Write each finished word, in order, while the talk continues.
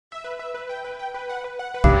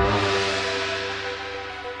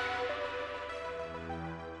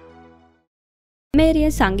මේරිය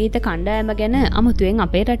සංගීත කණ්ඩායම ගැන අමුතුවෙන්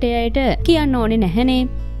අපේ රටේ අයට කියන්න ඕනේ නැහැනේ.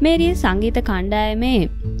 මේරිය සංගීත කණ්ඩායමේ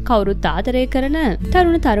කවුරුත් ආදරය කරන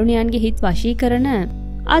තරුණ තරුණියන්ගේ හිත් වශී කරන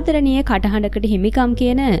ආදරණීය කටහඬකට හිමිකම්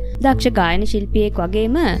කියන දක්ෂ ගායන ශිල්පියෙක්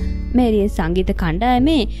වගේම මේරිය සංගීත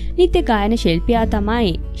කණ්ඩායමේ නිත්‍ය ගායන ශිල්පියා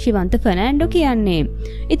තමයි ශිවන්ත ෆර්නෑන්ඩෝ කියන්නේ.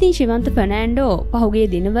 ඉතින් ශිවන්ත ෆර්නෑන්ඩෝ පහුගිය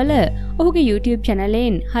දිනවල ඔහුගේ YouTube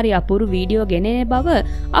channelෙන් හරි අපූර්ව වීඩියෝ ගෙනෙන බව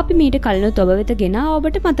අපි මීට කලිනුත් ඔබ වෙත ගෙනා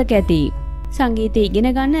ඔබට මතක ඇති. සංගීතය ඉගෙන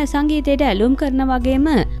ගන්න සංගීතයට ඇලුම් කරන වගේම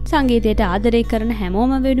සංගීතයට ආදරය කරන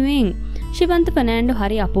හැමෝම වෙනුවෙන් ශිවන්ත ෆර්නෑන්ඩෝ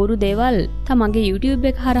හරි අපූර්ව දේවල් තමන්ගේ YouTube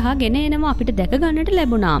එක හරහා ගෙන එනවා අපිට දැක ගන්නට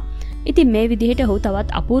ලැබුණා. ඉතින් මේ විදිහට ඔහු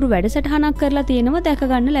තවත් අපූර්ව වැඩසටහනක් කරලා තියෙනවා දැක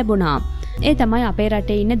ගන්න ලැබුණා. ඒ තමයි අපේ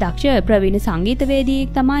රටේ ඉන්න දක්ෂ ප්‍රවීණ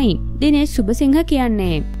සංගීතවේදියෙක් තමයි දිනේෂ් සුබසිංහ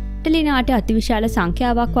කියන්නේ. ටෙලිනාට්‍ය අතිවිශාල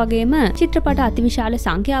සංඛ්‍යාවක් වගේම චිත්‍රපට අතිවිශාල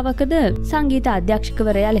සංඛ්‍යාවකද සංගීත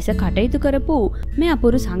අධ්‍යක්ෂකවරයා ලෙස කටයුතු කරපු මේ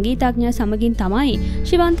අපූර්ව සංගීතඥයා සමගින් තමයි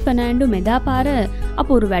ශිවන්ත ෆර්නෑන්ඩෝ මෙදා පාර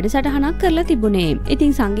අපූර්ව වැඩසටහනක් කරලා තිබුණේ.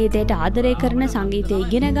 ඉතින් සංගීතයට ආදරය කරන සංගීතය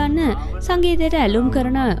ඉගෙන ගන්න සංගීතයට ඇලුම්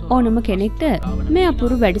කරන ඕනම කෙනෙක්ට මේ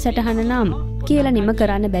අපූර්ව වැඩසටහන නම් කියලා නිම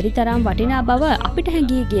කරන්න බැරි තරම් වටිනා බව අපිට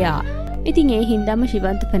හැඟී ගියා. ඉතින් ඒ හින්දාම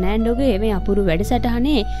ශිවන්ත ෆර්නෑන්ඩෝගේ මේ අපූර්ව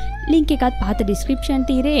වැඩසටහනේ ලින්ක් එකත් පහත ඩිස්ක්‍රිප්ෂන්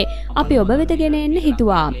තීරේ අපි ඔබ වෙත ගෙන එන්න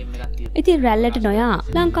හිතුවා. ඉතින් රැල්ලට නොයා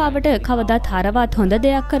ලංකාවට කවදාත් හරවත් හොඳ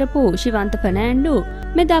දෙයක් කරපු ශිවන්ත ෆර්නෑන්ඩෝ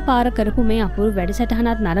මෙදා පාර කරපු මේ අපූර්ව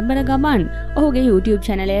වැඩසටහනත් නරඹන ගමන් ඔහුගේ YouTube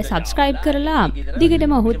channel එක subscribe කරලා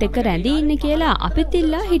දිගටම ඔහුත් එක්ක රැඳී ඉන්න කියලා අපිත්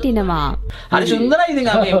ඉල්ලා හිටිනවා. හරි සුන්දරයි.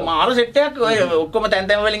 ඉතින් අපි මාරු සෙට් එකක් ඔය ඔක්කොම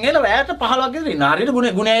තැන් තැන් වලින් එලා රැයට 15ක් විතර ඉන්න.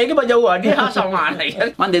 හරියට ගුණයේගේ බජව් අඩිය හා සමානයි.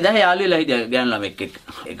 මම 2000 යාළුවෙලා හිටියා ගෑනු ළමෙක් එක්ක.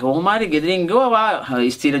 ඒක කොහොම හරි ගෙදරින් ගිහුවා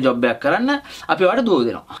ස්ථිර ජොබ් එකක් කරන්න අපි ඔයාලට දුව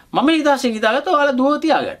දෙනවා. මම හිතාගත්තා ඔයාලා දුව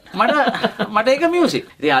තියාගන්න. මට ඒක මියුසික්.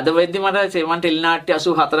 ඉතින් අද වෙද්දි මම ටෙලිනාට්‍ය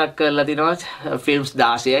 84ක් කරලා තිනවා. ෆිල්ම්ස්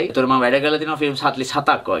 16යි. ඒතර මම වැඩ කරලා තිනවා ෆිල්ම්ස්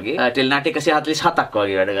 47ක් වගේ. ටෙලිනාට්‍ය 147ක්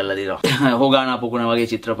වගේ වැඩ කරලා තිනවා. හොගානා පුකුණ වගේ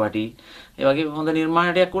චිත්‍රපටි. ඒ වගේ හොඳ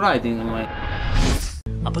නිර්මාණයක් වුණා. ඉතින්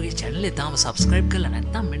අපගේ channel එක තාම subscribe කරලා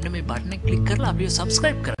නැත්නම් මෙන්න මේ button එක click කරලා අපිව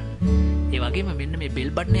subscribe කරන්න. ඒ වගේම මෙන්න මේ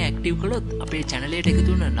bell button එක active කළොත් අපේ channel එකට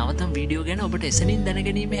එකතු වෙන නවතම වීඩියෝ ගැන ඔබට එසනින්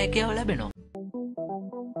දැනගැනීමේ හැකියාව ලැබෙනවා.